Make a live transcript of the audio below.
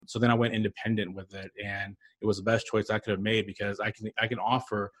So then I went independent with it, and it was the best choice I could have made because I can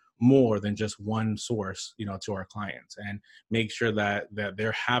offer more than just one source, to our clients, and make sure that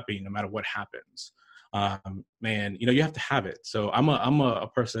they're happy no matter what happens. And you have to have it. So I'm a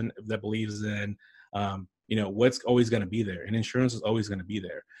person that believes in what's always going to be there, and insurance is always going to be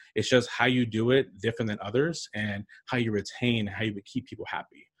there. It's just how you do it different than others, and how you retain, how you keep people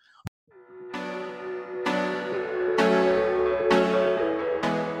happy.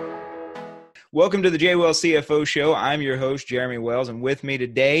 Welcome to the J. Wells CFO Show. I'm your host, Jeremy Wells, and with me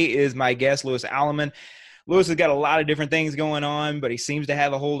today is my guest, Louis Aleman. Louis has got a lot of different things going on, but he seems to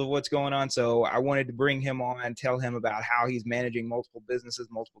have a hold of what's going on. So I wanted to bring him on and tell him about how he's managing multiple businesses,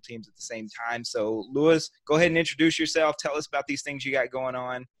 multiple teams at the same time. So Louis, go ahead and introduce yourself. Tell us about these things you got going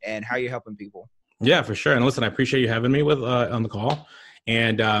on and how you're helping people. Yeah, for sure. And listen, I appreciate you having me on the call.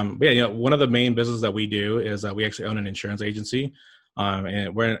 And one of the main businesses that we do is we actually own an insurance agency.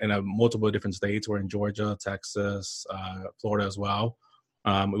 And we're in multiple different states. We're in Georgia, Texas, Florida as well.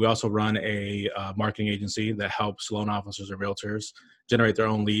 We also run a marketing agency that helps loan officers and realtors generate their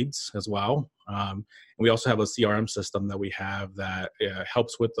own leads as well. And we also have a CRM system that we have that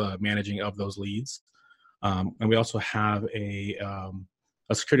helps with the managing of those leads. And we also have a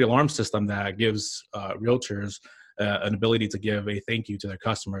security alarm system that gives realtors an ability to give a thank you to their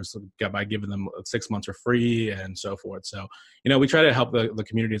customers by giving them 6 months for free and so forth. So, we try to help the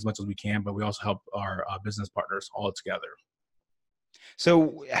community as much as we can, but we also help our business partners all together.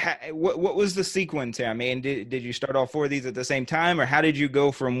 So what was the sequence here? I mean, did you start all four of these at the same time, or how did you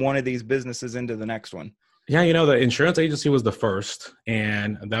go from one of these businesses into the next one? Yeah, the insurance agency was the first,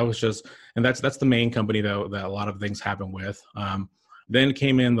 and that was that's the main company that a lot of things happen with. Then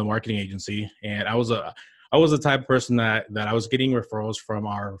came in the marketing agency, and I was the type of person that I was getting referrals from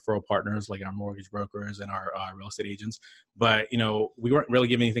our referral partners, like our mortgage brokers and our real estate agents. But, we weren't really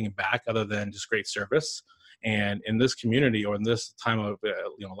giving anything back other than just great service. And in this community, or in this time of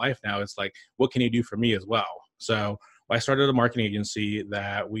life now, it's like, what can you do for me as well? So I started a marketing agency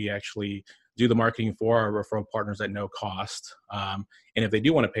that we actually do the marketing for our referral partners at no cost. And if they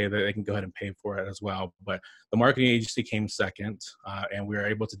do want to pay, they can go ahead and pay for it as well. But the marketing agency came second, and we were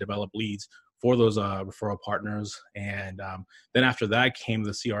able to develop leads for those referral partners. And then after that came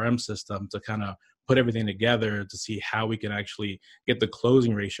the CRM system to kind of put everything together to see how we can actually get the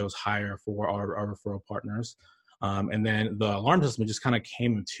closing ratios higher for our referral partners. And then the alarm system just kind of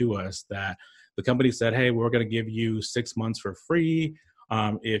came to us that the company said, hey, we're going to give you 6 months for free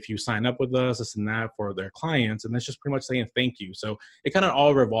if you sign up with us, this and that, for their clients. And that's just pretty much saying thank you. So it kind of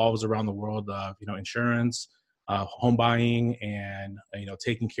all revolves around the world of, insurance, home buying, and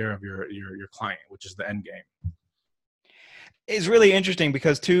taking care of your client, which is the end game. It's really interesting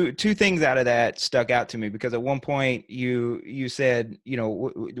because two things out of that stuck out to me, because at one point you said,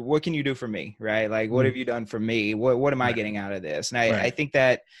 what can you do for me, right? Like, what have you done for me? What am I getting out of this? And I think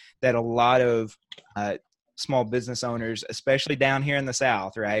that a lot of small business owners, especially down here in the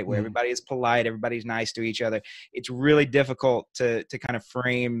South, right, where everybody is polite, everybody's nice to each other, it's really difficult to kind of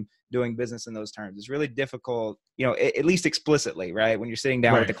frame doing business in those terms. It's really difficult, at least explicitly, right? When you're sitting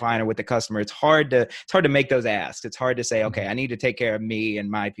down with the client or with the customer, it's hard to make those asks. It's hard to say, okay, I need to take care of me and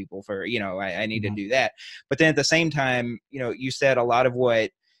my people for, I need to do that. But then at the same time, you said a lot of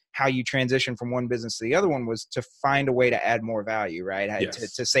how you transition from one business to the other one was to find a way to add more value, right?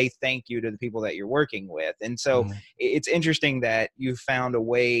 Yes. To say thank you to the people that you're working with. And so it's interesting that you found a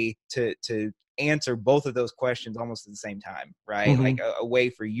way to answer both of those questions almost at the same time, right? Like a way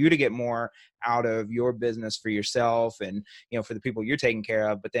for you to get more out of your business for yourself and, for the people you're taking care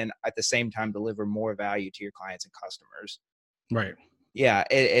of, but then at the same time, deliver more value to your clients and customers. Right. Yeah.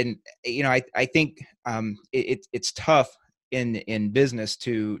 And I think it's tough in business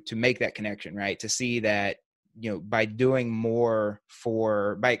to make that connection, right? To see that, by doing more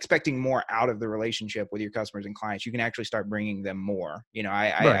by expecting more out of the relationship with your customers and clients, you can actually start bringing them more.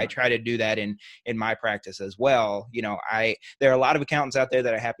 I try to do that in my practice as well. There are a lot of accountants out there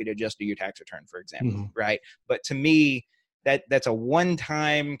that are happy to just do your tax return, for example, right? But to me, that's a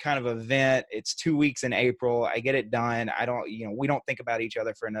one-time kind of event. It's 2 weeks in April. I get it done. We don't think about each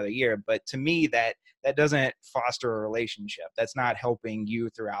other for another year. But to me, that doesn't foster a relationship. That's not helping you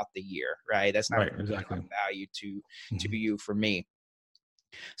throughout the year, right? That's not exactly value to you for me.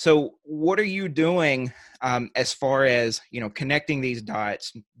 So what are you doing as far as, connecting these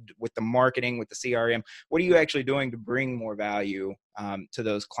dots with the marketing, with the CRM? What are you actually doing to bring more value to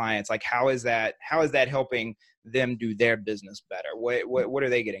those clients? Like, how is that helping them do their business better? What are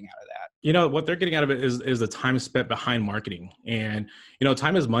they getting out of that? What they're getting out of it is the time spent behind marketing. And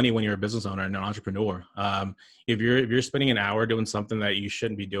time is money when you're a business owner and an entrepreneur. If you're spending an hour doing something that you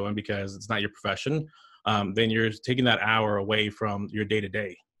shouldn't be doing because it's not your profession, then you're taking that hour away from your day to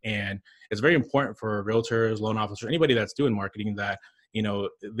day. And it's very important for realtors, loan officers, anybody that's doing marketing that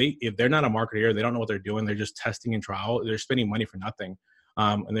if they're not a marketer, they don't know what they're doing. They're just testing and trial. They're spending money for nothing.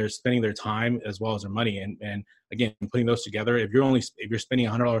 And they're spending their time as well as their money. And again, putting those together, if you're spending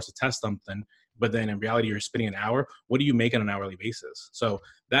 $100 to test something, but then in reality you're spending an hour, what do you make on an hourly basis? So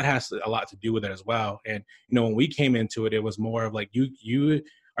that has a lot to do with it as well. And when we came into it, it was more of like you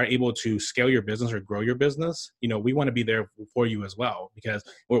are able to scale your business or grow your business. We want to be there for you as well, because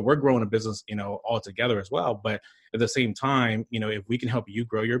we're growing a business, all together as well. But at the same time, if we can help you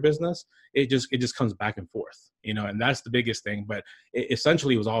grow your business, it just comes back and forth, and that's the biggest thing. But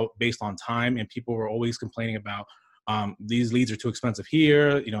essentially it was all based on time, and people were always complaining about these leads are too expensive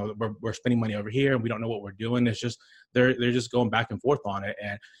here. We're spending money over here and we don't know what we're doing. It's just, they're just going back and forth on it.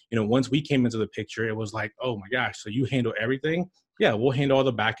 And, once we came into the picture, it was like, oh my gosh, so you handle everything? Yeah, we'll handle all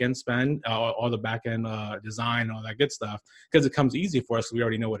the back end spend, all the back end design, all that good stuff, because it comes easy for us. We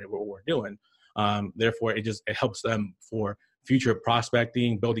already know what we're doing. Therefore, it helps them for future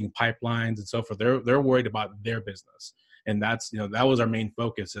prospecting, building pipelines, and so forth. They're worried about their business, and that's that was our main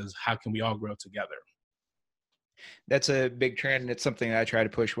focus: is how can we all grow together. That's a big trend, and it's something that I try to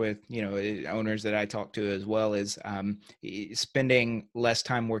push with owners that I talk to as well, is spending less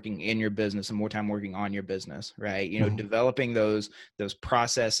time working in your business and more time working on your business, right? Developing those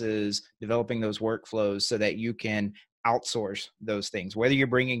processes, developing those workflows so that you can outsource those things, whether you're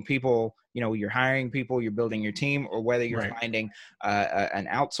bringing people, you're hiring people, you're building your team, or whether you're finding an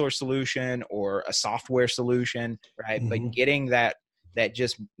outsource solution or a software solution, right? But getting that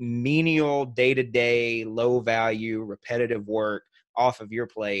just menial, day-to-day, low-value, repetitive work off of your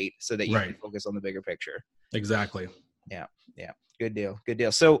plate so that you can focus on the bigger picture. Exactly. Yeah. Good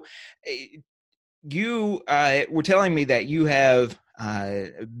deal. So you were telling me that you have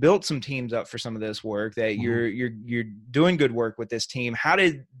built some teams up for some of this work, that you're doing good work with this team. How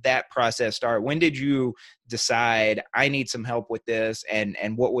did that process start? When did you decide I need some help with this, and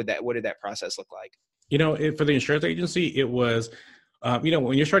what did that process look like? For the insurance agency, it was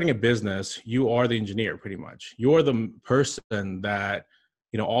when you're starting a business, you are the engineer pretty much. You're the person that,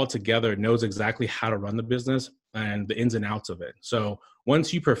 all together knows exactly how to run the business and the ins and outs of it. So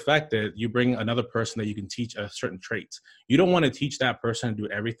once you perfect it, you bring another person that you can teach a certain traits. You don't want to teach that person to do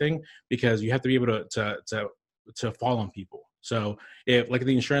everything, because you have to be able to fall on people. So if, like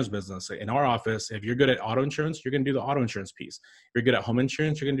the insurance business, in our office, if you're good at auto insurance, you're going to do the auto insurance piece. If you're good at home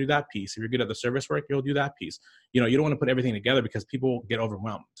insurance, you're going to do that piece. If you're good at the service work, you'll do that piece. You don't want to put everything together because people get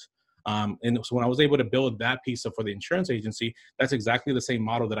overwhelmed. And so when I was able to build that piece for the insurance agency, that's exactly the same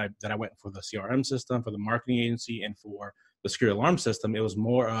model that I went for the CRM system, for the marketing agency, and for the security alarm system. It was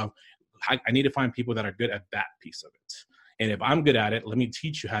more of, I need to find people that are good at that piece of it. And if I'm good at it, let me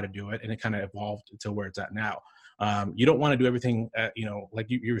teach you how to do it. And it kind of evolved to where it's at now. You don't want to do everything, like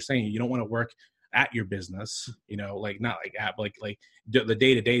you were saying, you don't want to work at your business, like not like at, like the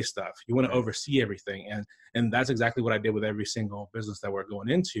day-to-day stuff. You want to oversee everything. And that's exactly what I did with every single business that we're going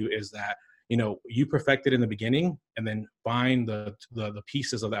into, is that, you perfect it in the beginning and then find the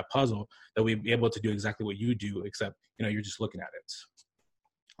pieces of that puzzle that we'd be able to do exactly what you do, except, you're just looking at it.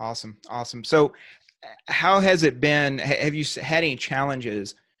 Awesome. So how has it been? Have you had any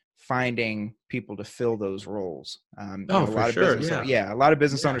challenges finding people to fill those roles? For sure. A lot of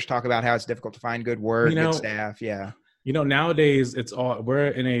business owners talk about how it's difficult to find good work, good staff. Yeah. Nowadays we're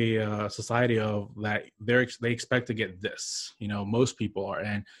in a society of that they expect to get this, most people are.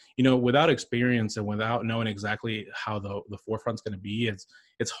 And, without experience and without knowing exactly how the forefront's going to be,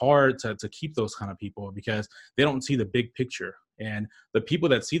 it's hard to keep those kind of people, because they don't see the big picture. And the people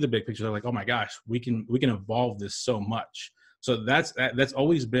that see the big picture are like, oh my gosh, we can evolve this so much. So that's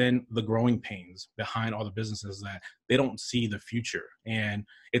always been the growing pains behind all the businesses, that they don't see the future. And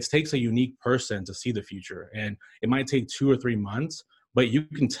it takes a unique person to see the future. And it might take 2 or 3 months, but you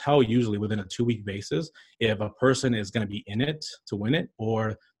can tell usually within a 2-week basis if a person is going to be in it to win it,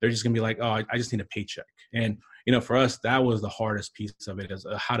 or they're just going to be like, oh, I just need a paycheck. And, for us, that was the hardest piece of it, is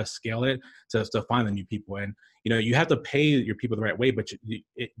how to scale it to find the new people. And, you have to pay your people the right way, but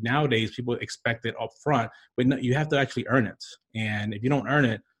nowadays people expect it up front, but no, you have to actually earn it. And if you don't earn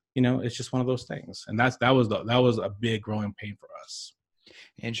it, it's just one of those things. And that was a big growing pain for us.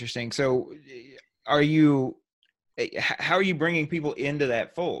 Interesting. So how are you bringing people into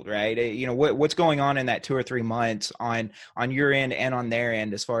that fold, right? What's going on in that 2 or 3 months on your end and on their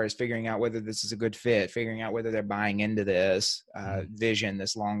end, as far as figuring out whether this is a good fit, figuring out whether they're buying into this vision,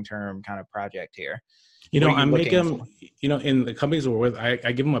 this long-term kind of project here. What are you I make looking them, for? in the companies we're with, I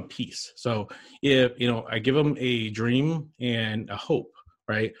give them a piece. So if, I give them a dream and a hope,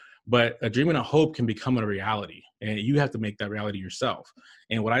 right? But a dream and a hope can become a reality, and you have to make that reality yourself.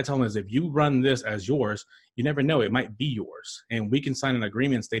 And what I tell them is, if you run this as yours, you never know, it might be yours. And we can sign an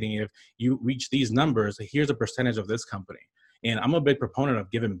agreement stating, if you reach these numbers, here's a percentage of this company. And I'm a big proponent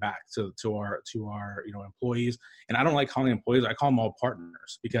of giving back to our employees. And I don't like calling employees, I call them all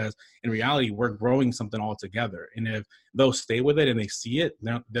partners, because in reality, we're growing something all together. And if they'll stay with it and they see it,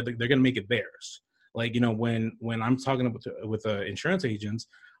 they're going to make it theirs. Like, when I'm talking with the insurance agents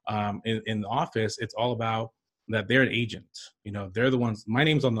in the office, it's all about that they're an agent. They're the ones, my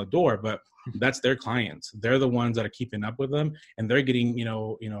name's on the door, but that's their clients. They're the ones that are keeping up with them, and they're getting,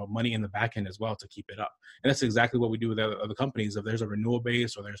 money in the back end as well to keep it up. And that's exactly what we do with other companies. If there's a renewal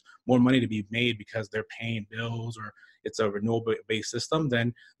base, or there's more money to be made because they're paying bills, or it's a renewal based system,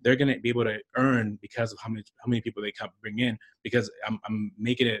 then they're going to be able to earn because of how many people they bring in, because I'm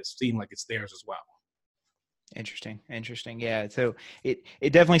making it seem like it's theirs as well. Interesting. Yeah. So it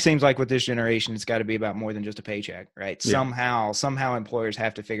definitely seems like with this generation, it's got to be about more than just a paycheck, right? Yeah. Somehow employers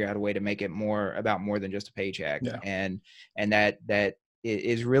have to figure out a way to make it more than just a paycheck. Yeah. And that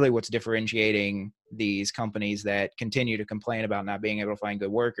is really what's differentiating these companies that continue to complain about not being able to find good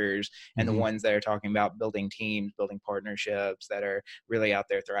workers, and the ones that are talking about building teams, building partnerships, that are really out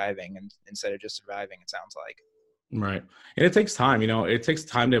there thriving and instead of just surviving, it sounds like. Right. And it takes time, it takes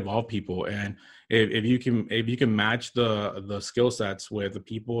time to evolve people. And if you can match the skill sets with the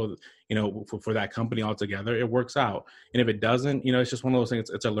people, for that company altogether, it works out. And if it doesn't, it's just one of those things,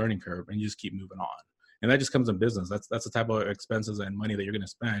 it's a learning curve, and you just keep moving on. And that just comes in business. That's the type of expenses and money that you're going to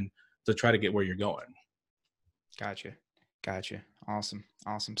spend to try to get where you're going. Gotcha. Awesome.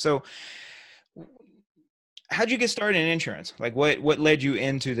 So how'd you get started in insurance? Like what led you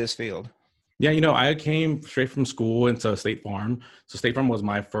into this field? Yeah, I came straight from school into State Farm. So State Farm was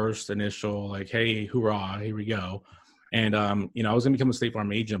my first initial, like, hey, hoorah, here we go. And I was going to become a State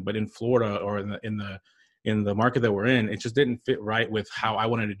Farm agent, but in Florida, or in the market that we're in, it just didn't fit right with how I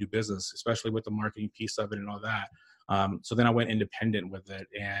wanted to do business, especially with the marketing piece of it and all that. So then I went independent with it,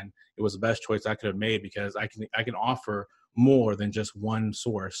 and it was the best choice I could have made, because I can offer more than just one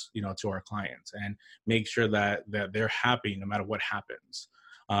source, to our clients, and make sure that they're happy no matter what happens.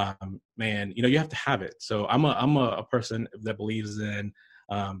 Man, you have to have it. So I'm a person that believes in,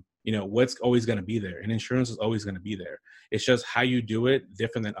 what's always going to be there, and insurance is always going to be there. It's just how you do it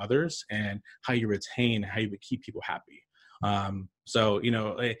different than others, and how you retain, how you keep people happy. So,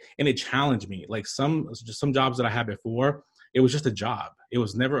 and it challenged me. Like some jobs that I had before, it was just a job. It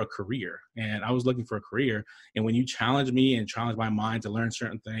was never a career, and I was looking for a career. And when you challenge me and challenge my mind to learn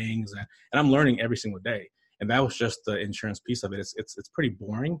certain things, and I'm learning every single day. And that was just the insurance piece of it. It's pretty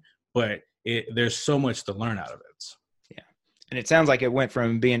boring, but there's so much to learn out of it. Yeah. And it sounds like it went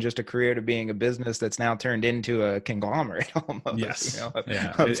from being just a career to being a business that's now turned into a conglomerate almost. Yes.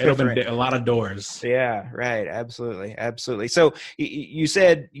 It opened a lot of doors. Yeah, right. Absolutely. So you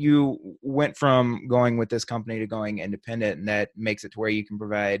said you went from going with this company to going independent, and that makes it to where you can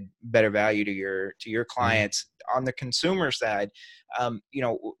provide better value to your clients. On the consumer side,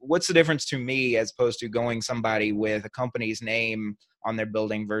 what's the difference to me as opposed to going somebody with a company's name on their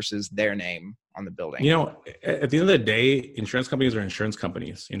building versus their name on the building? At the end of the day, insurance companies are insurance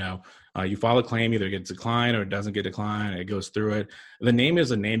companies. You file a claim, either it gets declined or it doesn't get declined, it goes through it. The name is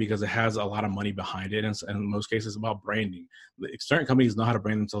a name because it has a lot of money behind it. And in most cases, it's about branding. Certain companies know how to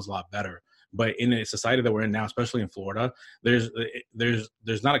brand themselves a lot better. But in a society that we're in now, especially in Florida, there's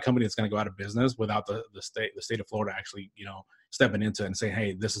not a company that's going to go out of business without the state of Florida actually, stepping into it and saying,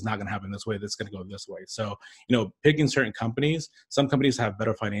 hey, this is not going to happen this way. This is going to go this way. So, picking certain companies, some companies have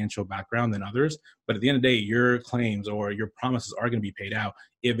better financial background than others. But at the end of the day, your claims or your promises are going to be paid out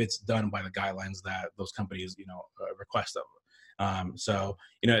if it's done by the guidelines that those companies, request of them. So,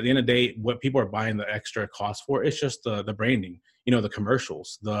 at the end of the day, what people are buying the extra cost for, it's just the branding, the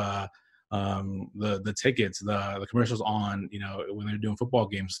commercials, the tickets, the commercials on, when they're doing football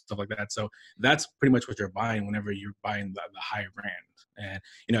games, stuff like that. So that's pretty much what you're buying whenever you're buying the higher brand.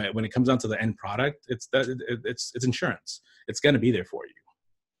 And, when it comes down to the end product, it's insurance. It's going to be there for you.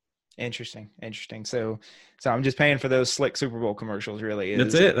 Interesting. So I'm just paying for those slick Super Bowl commercials, really.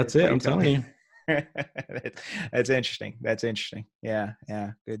 That's it. I'm telling you. That's interesting. That's interesting. Yeah.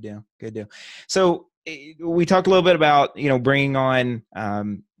 Yeah. Good deal. Good deal. So we talked a little bit about, bringing on,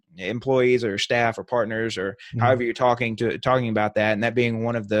 employees or staff or partners or however you're talking about that, and that being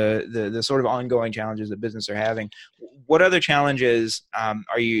one of the sort of ongoing challenges that business are having. What other challenges have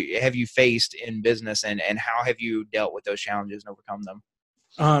you faced in business, and how have you dealt with those challenges and overcome them?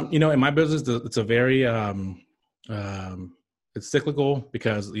 In my business, it's a very it's cyclical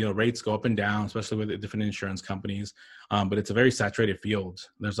because rates go up and down, especially with the different insurance companies. But it's a very saturated field.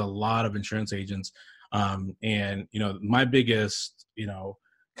 There's a lot of insurance agents, and my biggest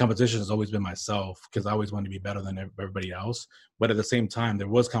competition has always been myself, because I always wanted to be better than everybody else. But at the same time, there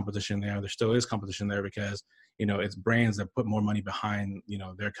was competition there. There still is competition there because it's brands that put more money behind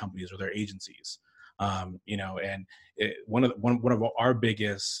their companies or their agencies. And one of our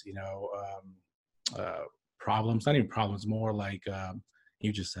biggest problems, not even problems, more like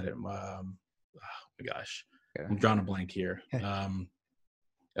you just said it. Oh my gosh, Yeah. I'm drawing a blank here.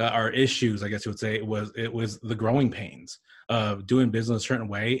 Our issues, I guess you would say, it was the growing pains of doing business a certain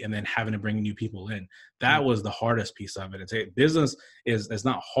way and then having to bring new people in. That was the hardest piece of it. Business is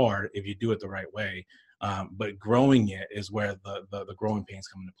not hard if you do it the right way, but growing it is where the growing pains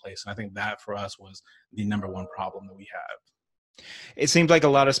come into place. And I think that for us was the number one problem that we have. It seems like a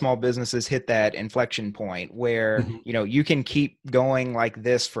lot of small businesses hit that inflection point where, you can keep going like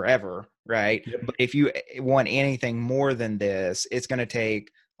this forever, right? Yep. But if you want anything more than this, it's going to take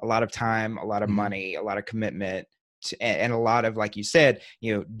a lot of time, a lot of money, a lot of commitment, and a lot of, like you said,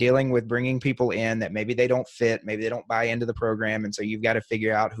 dealing with bringing people in that maybe they don't fit, maybe they don't buy into the program. And so you've got to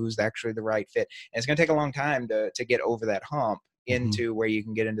figure out who's actually the right fit. And it's going to take a long time to get over that hump into where you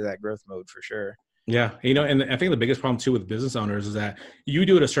can get into that growth mode for sure. Yeah. And I think the biggest problem too with business owners is that you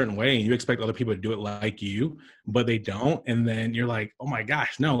do it a certain way and you expect other people to do it like you, but they don't. And then you're like, oh my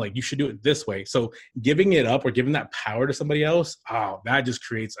gosh, no, like you should do it this way. So giving it up or giving that power to somebody else, that just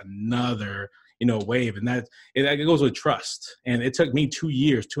creates another, wave. And it goes with trust. And it took me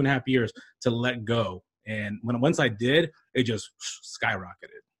 2.5 years to let go. And once I did, it just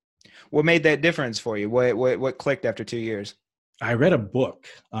skyrocketed. What made that difference for you? What clicked after 2 years? I read a book.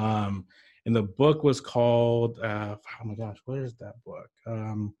 And the book was called, oh my gosh, where is that book?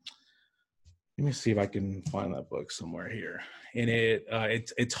 Let me see if I can find that book somewhere here. And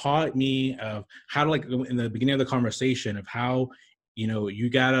it taught me of how to, like in the beginning of the conversation, of how, you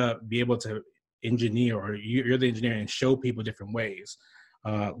gotta be able to engineer, or you're the engineer, and show people different ways.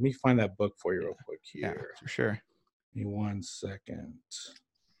 Let me find that book for you real quick here. Yeah, for sure. Give me 1 second.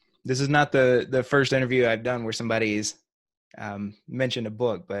 This is not the first interview I've done where somebody's mentioned a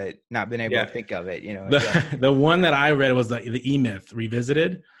book but not been able to think of it. The one that I read was the E-Myth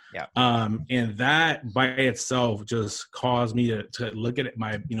Revisited. Yeah. And that by itself just caused me to look at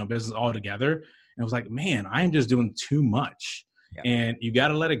my business all together, and I was like, man, I'm just doing too much. And you got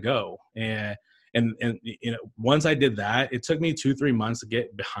to let it go. And once I did that, it took me 2-3 months to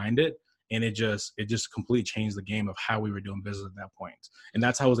get behind it. And it just completely changed the game of how we were doing business at that point. And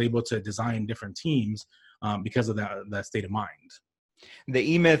that's how I was able to design different teams because of that state of mind.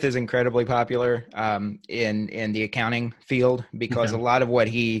 The E-Myth is incredibly popular in the accounting field, because a lot of what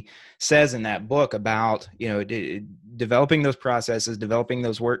he says in that book about, developing those processes, developing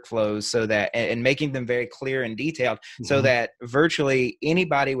those workflows so that, and making them very clear and detailed so that virtually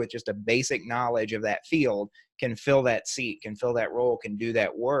anybody with just a basic knowledge of that field can fill that seat, can fill that role, can do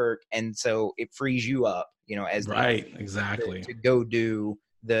that work. And so it frees you up, as exactly to go do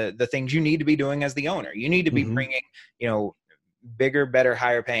the things you need to be doing as the owner. You need to be bringing, bigger, better,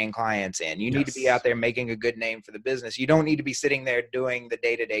 higher paying clients in. You need to be out there making a good name for the business. You don't need to be sitting there doing the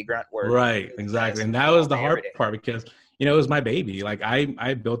day-to-day grunt work. Right. Exactly. And that was the hard part, because, it was my baby. Like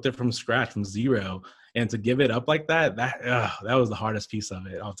I built it from scratch, from zero. And to give it up like that was the hardest piece of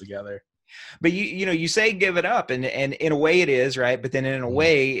it altogether. But you say give it up, and in a way it is, right? But then in a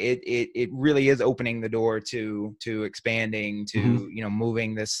way it really is opening the door to expanding, to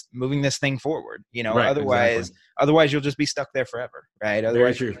moving this thing forward. Otherwise you'll just be stuck there forever, right?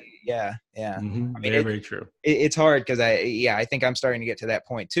 Otherwise, very true. Yeah. I mean, very true. It's hard because I think I'm starting to get to that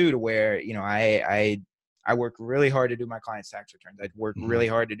point too, to where I work really hard to do my clients' tax returns. I work really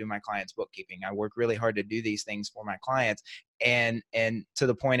hard to do my clients' bookkeeping. I work really hard to do these things for my clients. And to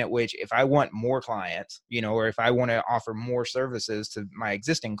the point at which if I want more clients, or if I want to offer more services to my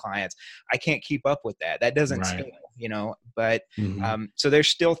existing clients, I can't keep up with that. That doesn't scale, but so there's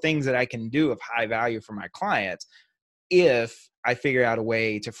still things that I can do of high value for my clients if I figure out a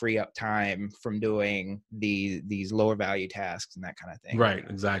way to free up time from doing these lower value tasks and that kind of thing. Right.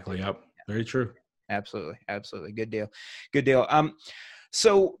 Exactly. Yep. Very true. Absolutely. Good deal.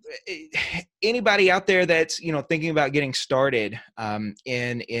 So anybody out there that's, thinking about getting started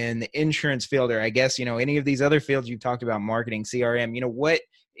in the insurance field, or I guess, any of these other fields you've talked about, marketing, CRM,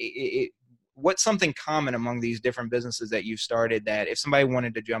 what's something common among these different businesses that you've started that if somebody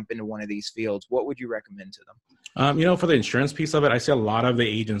wanted to jump into one of these fields, what would you recommend to them? For the insurance piece of it, I see a lot of the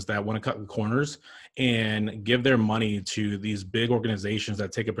agents that want to cut the corners and give their money to these big organizations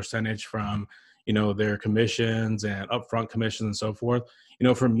that take a percentage from, their commissions and upfront commissions and so forth.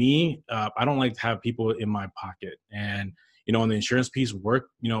 For me, I don't like to have people in my pocket. And, on the insurance piece, work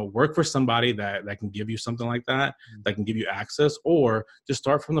for somebody that can give you something like that can give you access, or just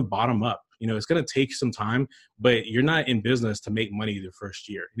start from the bottom up. It's going to take some time, but you're not in business to make money the first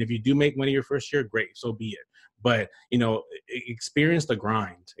year. And if you do make money your first year, great, so be it. But, experience the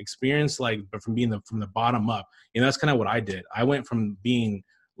grind, but from being from the bottom up. That's kind of what I did. I went from being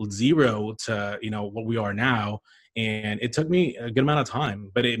zero to, what we are now. And it took me a good amount of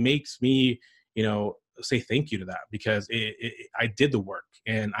time, but it makes me, say thank you to that, because I did the work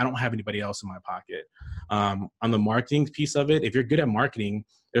and I don't have anybody else in my pocket. On the marketing piece of it, if you're good at marketing,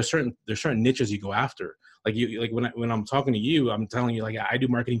 there's certain niches you go after. When I'm talking to you, I'm telling you, I do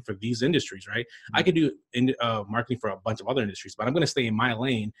marketing for these industries, right? I could do marketing for a bunch of other industries, but I'm going to stay in my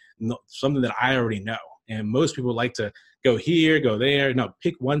lane, something that I already know. And most people like to go here, go there. No,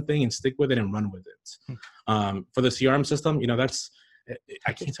 pick one thing and stick with it and run with it. For the CRM system,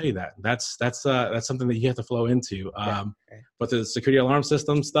 I can't tell you that. That's something that you have to flow into. But the security alarm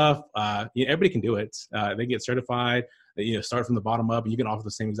system stuff, everybody can do it. They get certified. Start from the bottom up, and you can offer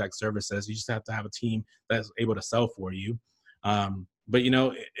the same exact services. You just have to have a team that's able to sell for you. But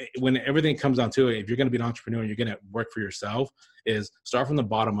when everything comes down to it, if you're going to be an entrepreneur and you're going to work for yourself, is start from the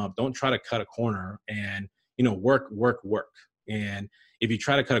bottom up. Don't try to cut a corner and work. And if you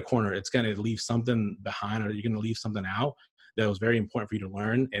try to cut a corner, it's going to leave something behind, or you're going to leave something out that was very important for you to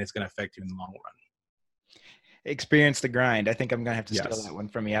learn, and it's going to affect you in the long run. Experience the grind. I think I'm going to have to steal that one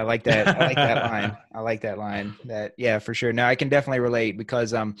from you. I like that. I like that line. I like that line. Yeah, for sure. No, I can definitely relate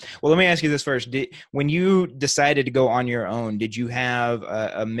because, well, let me ask you this first. When you decided to go on your own, did you have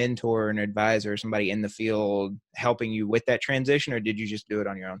a mentor, an advisor, somebody in the field helping you with that transition, or did you just do it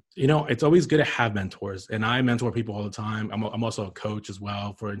on your own? It's always good to have mentors, and I mentor people all the time. I'm also a coach as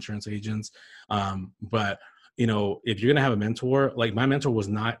well for insurance agents. But if you're going to have a mentor, like my mentor was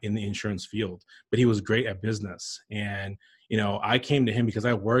not in the insurance field, but he was great at business. And, I came to him because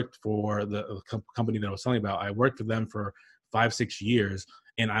I worked for the company that I was telling you about. I worked for them for 5-6 years,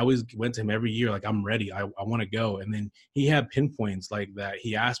 and I always went to him every year. Like, I'm ready. I want to go. And then he had pinpoints like that.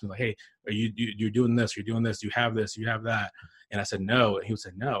 He asked me like, hey, you're doing this, you're doing this, you have this, you have that. And I said, no. And he would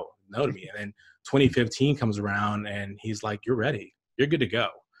say, no to me. And then 2015 comes around and he's like, you're ready. You're good to go.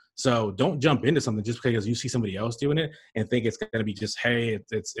 So don't jump into something just because you see somebody else doing it and think it's going to be just, hey,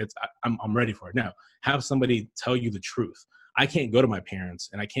 I'm ready for it. No, have somebody tell you the truth. I can't go to my parents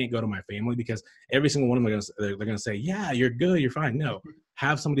and I can't go to my family because every single one of them they're going to say, yeah, you're good, you're fine. No,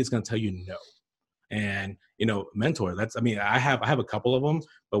 have somebody that's going to tell you no. And mentor. I have a couple of them,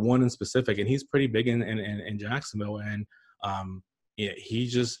 but one in specific, and he's pretty big in Jacksonville. And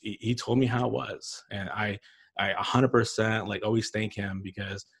he told me how it was, and I 100% always thank him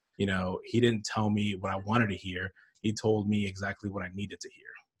because he didn't tell me what I wanted to hear. He told me exactly what I needed to hear.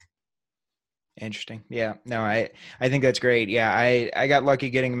 Interesting. Yeah, no, I think that's great. Yeah. I got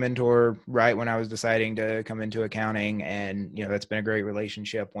lucky getting a mentor right when I was deciding to come into accounting, and, that's been a great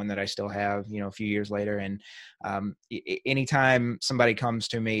relationship, one that I still have, a few years later. And anytime somebody comes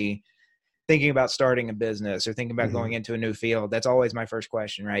to me thinking about starting a business or thinking about going into a new field, that's always my first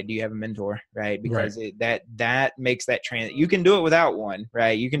question, right? Do you have a mentor, right? Because that makes that you can do it without one,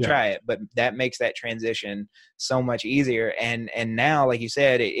 right? You can try it, but that makes that transition so much easier. And now, like you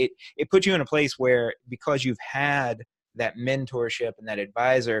said, it puts you in a place where, because you've had that mentorship and that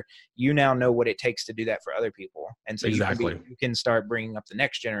advisor, you now know what it takes to do that for other people. And so you can start bringing up the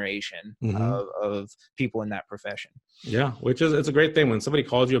next generation of people in that profession. Yeah. It's a great thing when somebody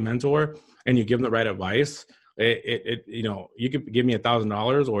calls you a mentor and you give them the right advice. You could give me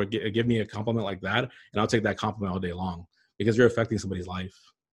 $1,000 or give me a compliment like that, and I'll take that compliment all day long because you're affecting somebody's life.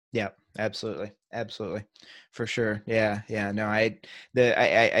 Yeah, absolutely. Absolutely. For sure. Yeah. Yeah. No, I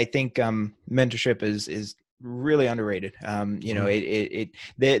think mentorship is really underrated. It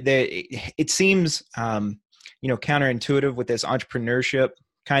seems, counterintuitive with this entrepreneurship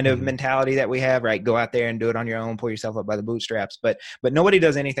kind of mentality that we have, right? Go out there and do it on your own, pull yourself up by the bootstraps, but nobody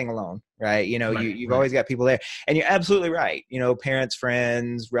does anything alone, right? You've always got people there, and you're absolutely right. Parents,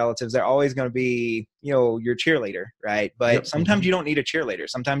 friends, relatives, they're always going to be, your cheerleader, right? But sometimes you don't need a cheerleader.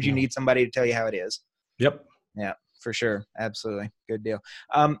 Sometimes you need somebody to tell you how it is. Yep. Yeah. for sure. Absolutely. Good deal.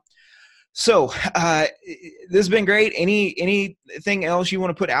 So this has been great. Anything else you want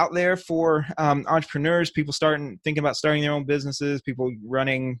to put out there for entrepreneurs, people thinking about starting their own businesses, people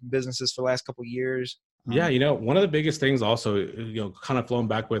running businesses for the last couple of years? Yeah, one of the biggest things also, kind of flowing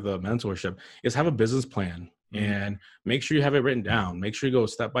back with the mentorship is have a business plan and make sure you have it written down. Make sure you go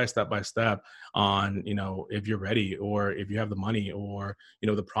step by step by step on, if you're ready or if you have the money or,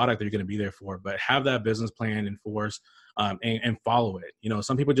 the product that you're going to be there for, but have that business plan in force. And follow it.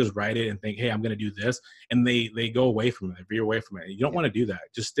 Some people just write it and think, hey, I'm going to do this. And they go away from it, they veer away from it. You don't want to do that.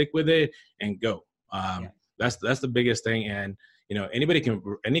 Just stick with it and go. That's the biggest thing. And, anybody can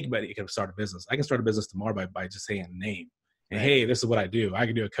start a business. I can start a business tomorrow by just saying a name. And hey, this is what I do. I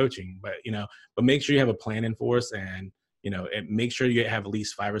can do a coaching, but make sure you have a plan in force and, and make sure you have at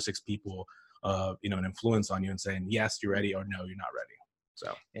least 5 or 6 people, an influence on you and saying, yes, you're ready or no, you're not ready.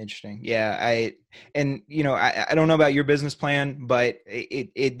 So interesting. Yeah. I don't know about your business plan, but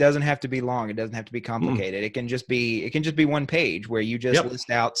it doesn't have to be long. It doesn't have to be complicated. It can just be one page where you just list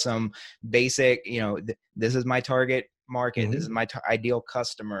out some basic, this is my target market. This is my ideal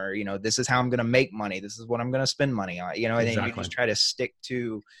customer. This is how I'm going to make money. This is what I'm going to spend money on, and then you just try to stick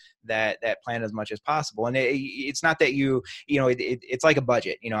to that plan as much as possible. And it's not that it's like a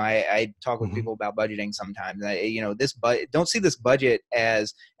budget. I talk with people about budgeting sometimes. Don't see this budget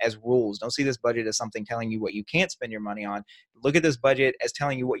as rules. Don't see this budget as something telling you what you can't spend your money on. Look at this budget as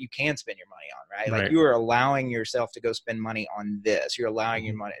telling you what you can spend your money on, right? Like you are allowing yourself to go spend money on this. You're allowing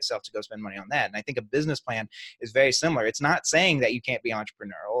yourself to go spend money on that. And I think a business plan is very similar. It's not saying that you can't be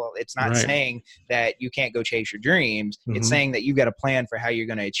entrepreneurial. It's not saying that you can't go chase your dreams. It's saying that you've got a plan for how you're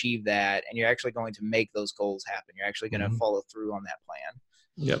going to achieve that. And you're actually going to make those goals happen. You're actually going to follow through on that plan.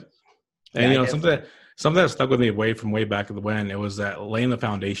 Yep. And, something that stuck with me from way back when, it was that laying the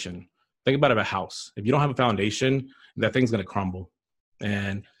foundation. Think about a house. If you don't have a foundation, that thing's going to crumble.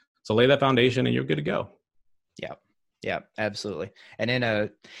 And so lay that foundation and you're good to go. Yeah, absolutely. And in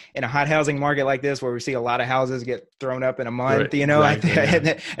a hot housing market like this, where we see a lot of houses get thrown up in a month, and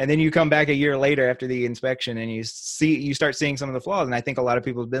then you come back a year later after the inspection and you start seeing some of the flaws. And I think a lot of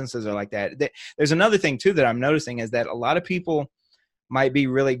people's businesses are like that. There's another thing too that I'm noticing is that a lot of people might be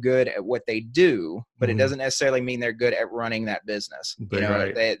really good at what they do, but it doesn't necessarily mean they're good at running that business.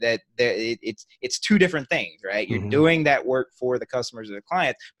 It's two different things, right? You're doing that work for the customers or the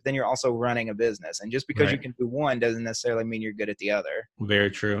clients, but then you're also running a business. And just because you can do one doesn't necessarily mean you're good at the other. Very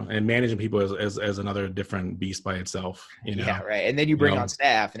true. And managing people is another different beast by itself. Yeah, right. And then you bring on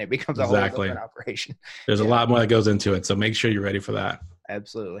staff and it becomes a whole different operation. There's a lot more that goes into it. So make sure you're ready for that.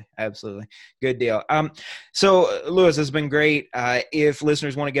 Absolutely. Good deal. So Louis, it's been great. If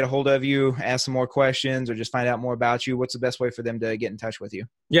listeners want to get a hold of you, ask some more questions, or just find out more about you, what's the best way for them to get in touch with you?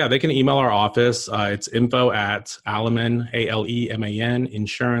 Yeah, they can email our office. It's info@Aleman, ALEMAN,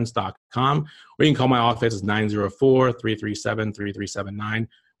 insurance.com. Or you can call my office. It's 904-337-3379.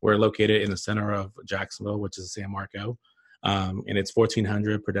 We're located in the center of Jacksonville, which is San Marco. And it's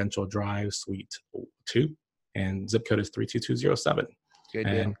 1400 Prudential Drive, Suite 2. And zip code is 32207. Good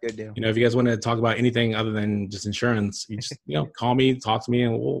deal. If you guys want to talk about anything other than just insurance, you just call me, talk to me,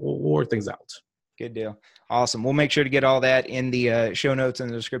 and we'll work things out. Good deal. Awesome. We'll make sure to get all that in the show notes and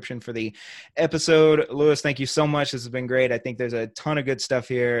the description for the episode. Louis, thank you so much. This has been great. I think there's a ton of good stuff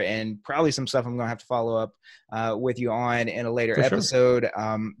here and probably some stuff I'm going to have to follow up with you on in a later episode.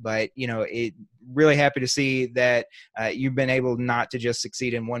 But, really happy to see that you've been able not to just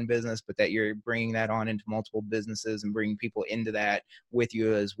succeed in one business, but that you're bringing that on into multiple businesses and bringing people into that with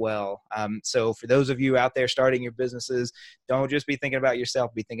you as well. So for those of you out there starting your businesses, don't just be thinking about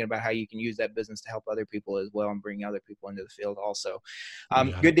yourself, be thinking about how you can use that business to help other people as well and bring other people into the field also.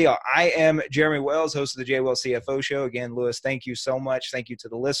 Good deal. I am Jeremy Wells, host of the J. Wells CFO Show. Again, Louis, thank you so much. Thank you to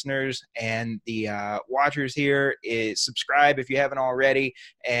the listeners and the watchers here. Subscribe if you haven't already,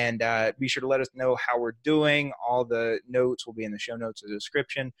 and be sure to let us know how we're doing. All the notes will be in the show notes or the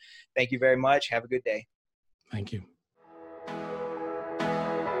description. Thank you very much. Have a good day. Thank you.